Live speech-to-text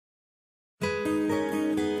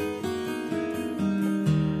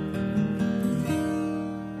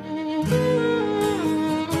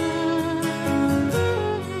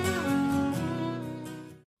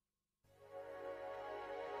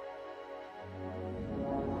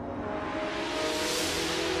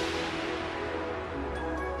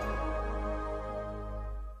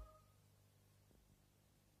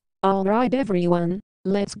Alright everyone,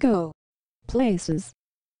 let's go. Places.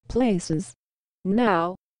 Places.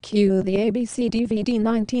 Now, cue the ABC DVD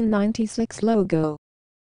 1996 logo.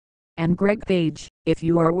 And Greg Page, if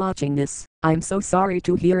you are watching this, I'm so sorry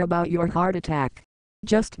to hear about your heart attack.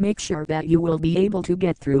 Just make sure that you will be able to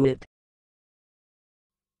get through it.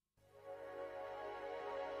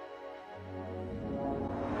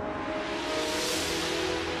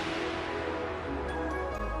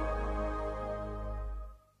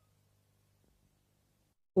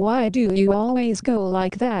 Why do you always go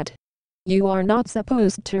like that? You are not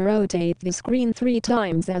supposed to rotate the screen 3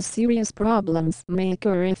 times, as serious problems may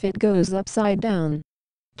occur if it goes upside down.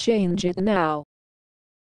 Change it now.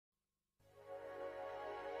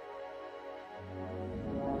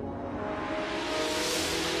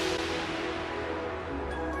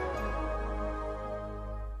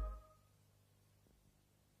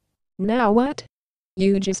 Now what?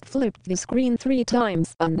 You just flipped the screen 3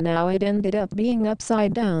 times and now it ended up being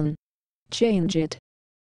upside down. Change it.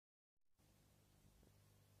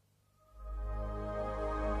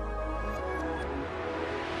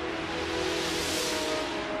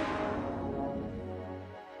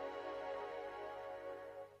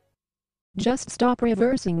 Just stop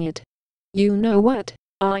reversing it. You know what?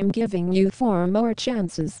 I'm giving you 4 more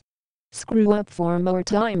chances. Screw up 4 more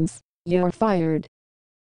times, you're fired.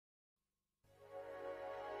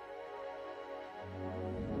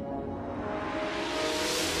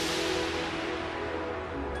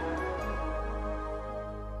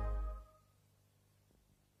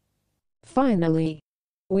 Finally,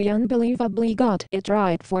 we unbelievably got it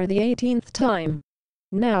right for the 18th time.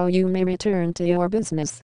 Now you may return to your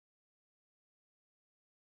business.